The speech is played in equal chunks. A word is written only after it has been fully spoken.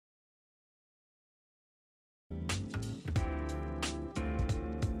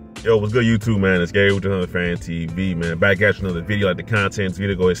Yo, what's good, YouTube, man? It's Gary with another Fan TV, man. Back at you another video. Like the content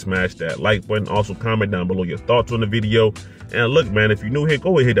video, go ahead and smash that like button. Also, comment down below your thoughts on the video. And look, man, if you're new here,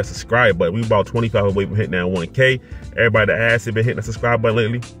 go ahead and hit that subscribe button. We about 25 away from hitting that 1K. Everybody that has been hitting that subscribe button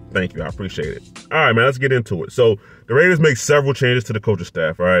lately, thank you. I appreciate it. All right, man, let's get into it. So the Ravens make several changes to the coaching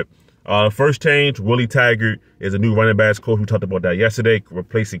staff, all right? First change, Willie Taggart is a new running backs coach. We talked about that yesterday,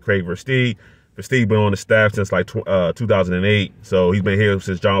 replacing Craig Versteeg. Versteeg been on the staff since like 2008, so he's been here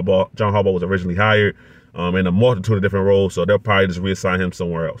since John Harbaugh was originally hired, in a multitude of different roles. So they'll probably just reassign him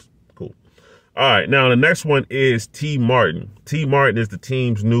somewhere else. Cool. All right, now the next one is T. Martin. T. Martin is the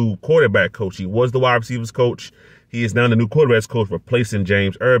team's new quarterback coach. He was the wide receivers coach. He is now the new quarterbacks coach, replacing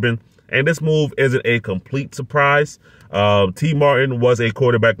James Urban. And this move isn't a complete surprise. T. Martin was a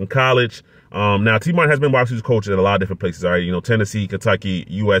quarterback in college. Now, T. Martin has been wide receivers coach at a lot of different places, all right? You know, Tennessee, Kentucky,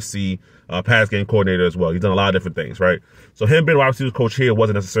 USC, pass game coordinator as well. He's done a lot of different things, right? So him being wide receivers coach here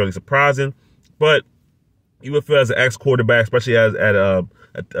wasn't necessarily surprising, but you would feel as an ex-quarterback, especially at a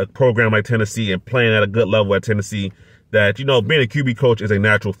program like Tennessee and playing at a good level at Tennessee, that, you know, being a QB coach is a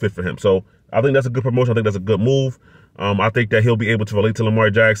natural fit for him. So I think that's a good promotion. I think that's a good move. I think that he'll be able to relate to Lamar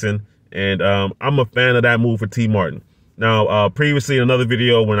Jackson, and I'm a fan of that move for T. Martin. Now, previously in another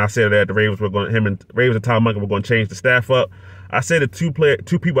video, when I said that the Ravens and Tom Michael were going to change the staff up, I said the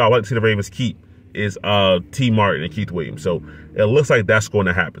two people I like to see the Ravens keep is T. Martin and Keith Williams. So it looks like that's going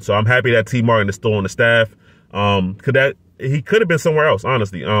to happen. So I'm happy that T. Martin is still on the staff. He could have been somewhere else,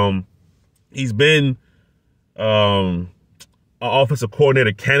 honestly. He's been an offensive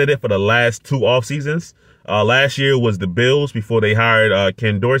coordinator candidate for the last two off seasons. Last year was the Bills before they hired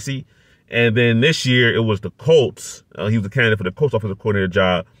Ken Dorsey. And then this year, it was the Colts. He was a candidate for the Colts offensive coordinator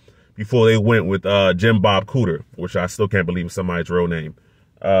job before they went with Jim Bob Cooter, which I still can't believe is somebody's real name.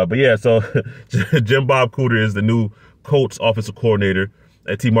 But yeah, so Jim Bob Cooter is the new Colts offensive coordinator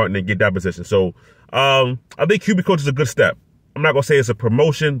at T. Martin and get that position. So I think QB coach is a good step. I'm not going to say it's a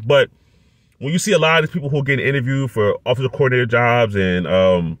promotion, but when you see a lot of these people who are getting interviewed for offensive coordinator jobs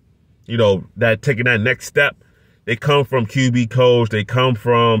and, you know, that taking that next step, they come from QB coach. They come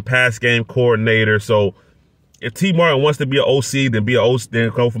from pass game coordinator. So if T. Martin wants to be an OC, then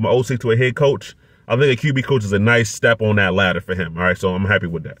go from an OC to a head coach, I think a QB coach is a nice step on that ladder for him. All right, so I'm happy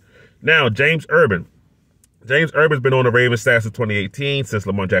with that. Now, James Urban. James Urban's been on the Ravens staff since 2018, since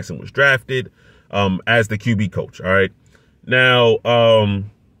Lamar Jackson was drafted, as the QB coach. All right. Now,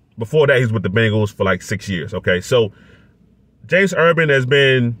 before that, he's with the Bengals for like 6 years. Okay, so James Urban has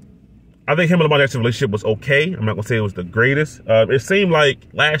been, I think him and Lamar Jackson's relationship was okay. I'm not going to say it was the greatest. It seemed like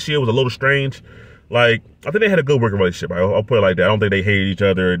last year was a little strange. Like, I think they had a good working relationship. I'll put it like that. I don't think they hated each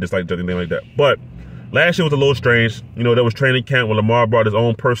other or disliked each other, anything like that. But last year was a little strange. You know, there was training camp when Lamar brought his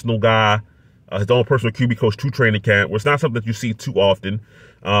own personal guy, his own personal QB coach to training camp, which is not something that you see too often.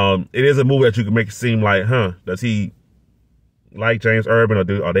 It is a move that you can make it seem like, does he like James Urban,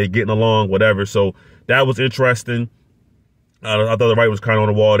 or are they getting along, whatever. So that was interesting. I thought the writing was kind of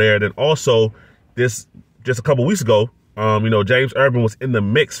on the wall there. Then also, just a couple weeks ago, you know, James Urban was in the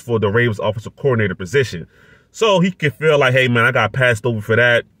mix for the Ravens offensive coordinator position. So he could feel like, hey, man, I got passed over for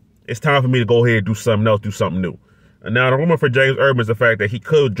that. It's time for me to go ahead and do something else, do something new. And now the rumor for James Urban is the fact that he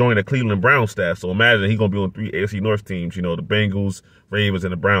could join the Cleveland Browns staff. So imagine he's going to be on 3 AFC North teams, you know, the Bengals, Ravens,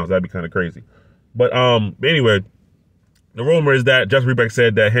 and the Browns. That'd be kind of crazy. But anyway, the rumor is that Justin Rebeck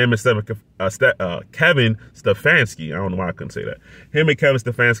said that him and Kevin Stefanski, I don't know why I couldn't say that. Him and Kevin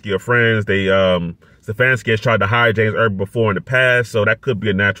Stefanski are friends. Stefanski has tried to hire James Urban before in the past, so that could be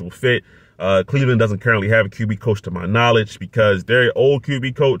a natural fit. Cleveland doesn't currently have a QB coach to my knowledge because their old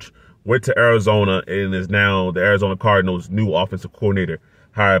QB coach went to Arizona and is now the Arizona Cardinals' new offensive coordinator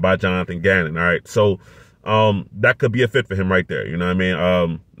hired by Jonathan Gannon. All right, so that could be a fit for him right there. You know what I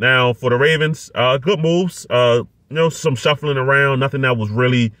mean? Now for the Ravens, good moves. You know, some shuffling around, nothing that was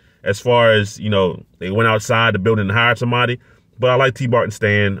really as far as, you know, they went outside the building and hired somebody. But I like T. Martin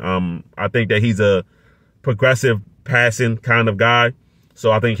staying. I think that he's a progressive passing kind of guy.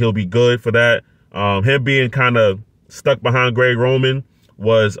 So I think he'll be good for that. Him being kind of stuck behind Greg Roman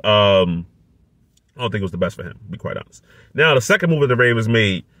was, I don't think it was the best for him, to be quite honest. Now, the second move that the Ravens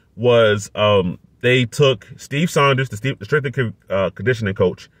made was they took Steve Saunders, the strength and conditioning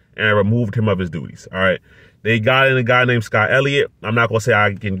coach, and removed him of his duties. All right. They got in a guy named Scott Elliott. I'm not going to say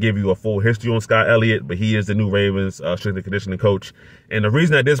I can give you a full history on Scott Elliott, but he is the new Ravens strength and conditioning coach. And the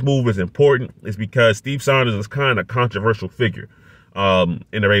reason that this move is important is because Steve Saunders is kind of a controversial figure in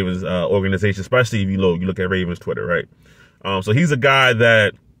the Ravens organization, especially if you look at Ravens Twitter, right? So he's a guy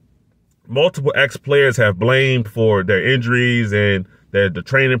that multiple ex-players have blamed for their injuries and the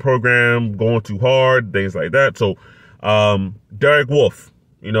training program going too hard, things like that. So Derek Wolfe,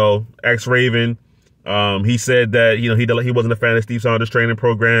 ex-Raven. He said that, he wasn't a fan of Steve Saunders' training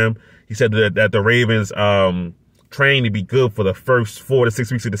program. He said that the Ravens train to be good for the first 4 to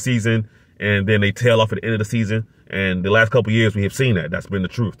 6 weeks of the season, and then they tail off at the end of the season. And the last couple of years, we have seen that. That's been the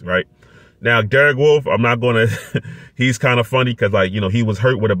truth, right? Now, Derek Wolfe, I'm not going to – he's kind of funny because, he was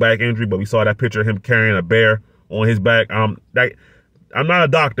hurt with a back injury, but we saw that picture of him carrying a bear on his back. I'm not a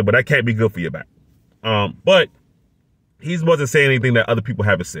doctor, but that can't be good for your back. But he wasn't saying anything that other people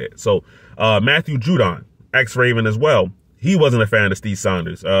haven't said. So Matthew Judon, ex-Raven as well, he wasn't a fan of Steve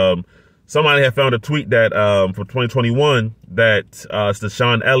Saunders. Somebody had found a tweet that for 2021 that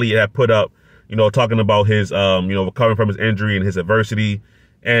Sean Elliott had put up, talking about his, recovering from his injury and his adversity.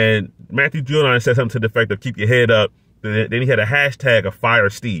 And Matthew Judon said something to the effect of keep your head up. Then he had a hashtag of fire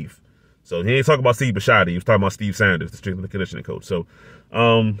Steve. So he ain't talking about Steve Bisciotti. He was talking about Steve Saunders, the strength and conditioning coach. So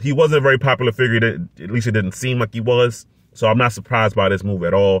he wasn't a very popular figure. At least it didn't seem like he was. So I'm not surprised by this move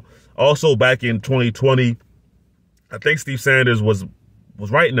at all. Also, back in 2020, I think Steve Saunders was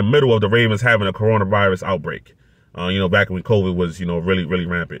right in the middle of the Ravens having a coronavirus outbreak. Back when COVID was, really, really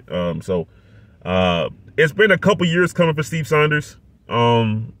rampant. So it's been a couple years coming for Steve Saunders.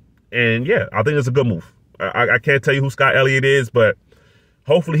 And yeah, I think it's a good move. I can't tell you who Scott Elliott is, but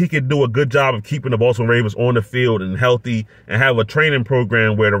hopefully he can do a good job of keeping the Baltimore Ravens on the field and healthy and have a training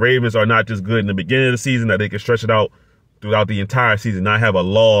program where the Ravens are not just good in the beginning of the season, that they can stretch it out throughout the entire season, not have a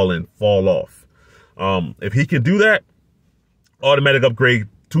lull and fall off. If he can do that, automatic upgrade,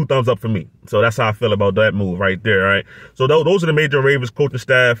 2 thumbs up for me. So that's how I feel about that move right there. All right. So those are the major Ravens coaching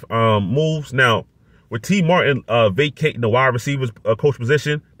staff moves. Now, with T. Martin vacating the wide receivers coach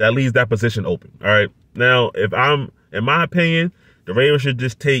position, that leaves that position open. All right. Now, in my opinion, the Ravens should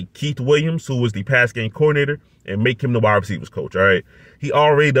just take Keith Williams, who was the pass game coordinator, and make him the wide receivers coach. All right. He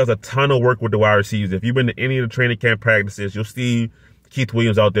already does a ton of work with the wide receivers. If you've been to any of the training camp practices, you'll see Keith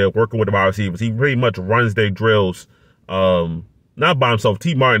Williams out there working with the wide receivers. He pretty much runs their drills, not by himself.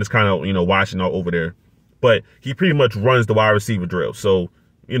 T. Martin is kind of, watching all over there, but he pretty much runs the wide receiver drills. So,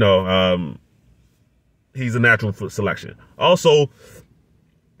 he's a natural selection. Also,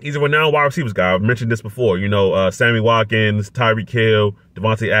 he's a renowned wide receivers guy. I've mentioned this before. Sammy Watkins, Tyreek Hill,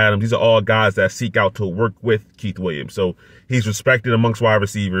 Devontae Adams. These are all guys that seek out to work with Keith Williams. So he's respected amongst wide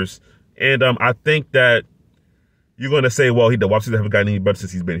receivers. And I think that you're going to say, well, the wide receivers haven't gotten any better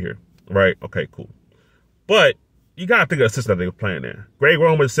since he's been here. Right? Okay, cool. But you got to think of the system that they were playing there. Greg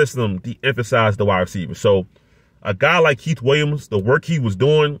Roman's system de-emphasized the wide receivers. So a guy like Keith Williams, the work he was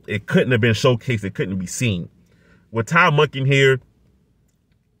doing, it couldn't have been showcased. It couldn't be seen. With Ty Monken here,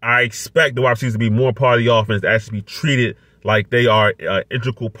 I expect the wide receivers to be more part of the offense, to actually be treated like they are an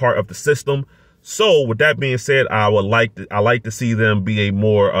integral part of the system. So with that being said, I like to see them be a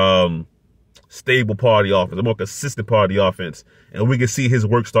more stable part of the offense, a more consistent part of the offense, and we can see his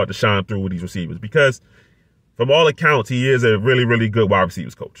work start to shine through with these receivers, because from all accounts, he is a really, really good wide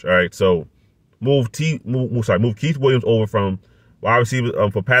receivers coach. All right, so move Keith Williams over from wide receivers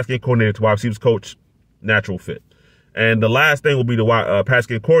from pass game coordinator to wide receivers coach, natural fit. And the last thing will be the pass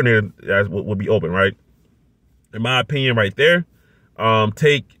game coordinator that will be open, right? In my opinion, right there,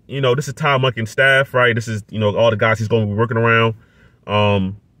 this is Ty Monken's staff, right? This is, all the guys he's going to be working around.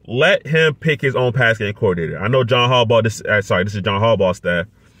 Let him pick his own pass game coordinator. I know John Harbaugh, this is John Harbaugh's staff.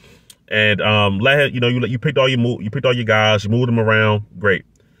 And let him, you picked all your guys, you moved them around, great.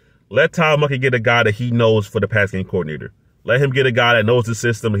 Let Ty Monken get a guy that he knows for the pass game coordinator. Let him get a guy that knows the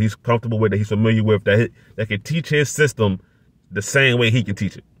system, that he's comfortable with, that he's familiar with, that can teach his system the same way he can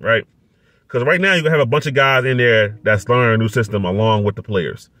teach it, right? Because right now you're going to have a bunch of guys in there that's learning a new system along with the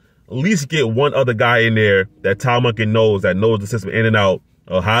players. At least get one other guy in there that Ty Monken knows, that knows the system in and out,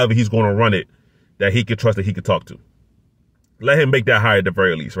 or however he's going to run it, that he can trust, that he can talk to. Let him make that hire at the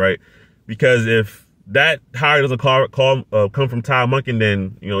very least, right? Because if that hire doesn't come from Ty Monken,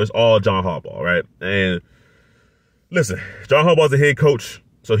 then, it's all John Harbaugh, right? And listen, John Harbaugh's the head coach,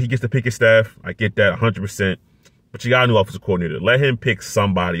 so he gets to pick his staff. I get that 100%. But you got a new offensive coordinator. Let him pick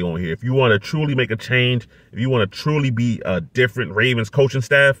somebody on here. If you want to truly make a change, if you want to truly be a different Ravens coaching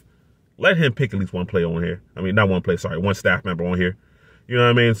staff, let him pick at least one player on here. I mean, not one player, sorry, one staff member on here. You know what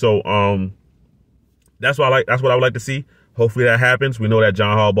I mean? So that's what I would like to see. Hopefully that happens. We know that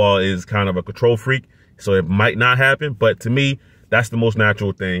John Harbaugh is kind of a control freak, so it might not happen. But to me, that's the most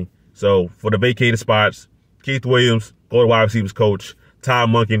natural thing. So for the vacated spots, Keith Williams, go to wide receivers coach. Ty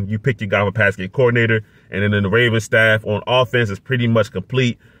Monken, you pick your guy for pass game coordinator. And then the Ravens staff on offense is pretty much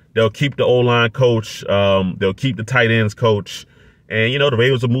complete. They'll keep the O-line coach. They'll keep the tight ends coach. And, the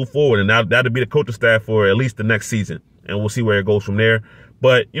Ravens will move forward. And that'll be the coaching staff for at least the next season. And we'll see where it goes from there.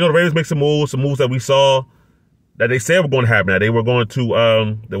 But, the Ravens make some moves that we saw that they said were going to happen, that they were going to,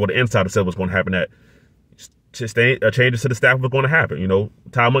 what the insider said was going to happen, that changes to the staff was going to happen. You know,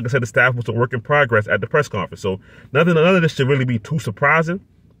 Todd Monken said the staff was a work in progress at the press conference. So none of this should really be too surprising,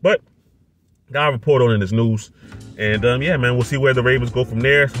 but gotta report on in this news. And yeah, man, we'll see where the Ravens go from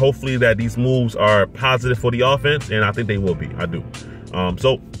there. Hopefully that these moves are positive for the offense, and I think they will be. I do.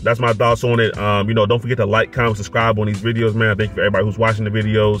 So that's my thoughts on it. You know, don't forget to like, comment, subscribe on these videos, man. Thank you for everybody who's watching the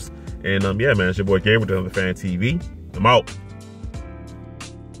videos. And yeah, man, it's your boy Gabriel with Fan TV. I'm out.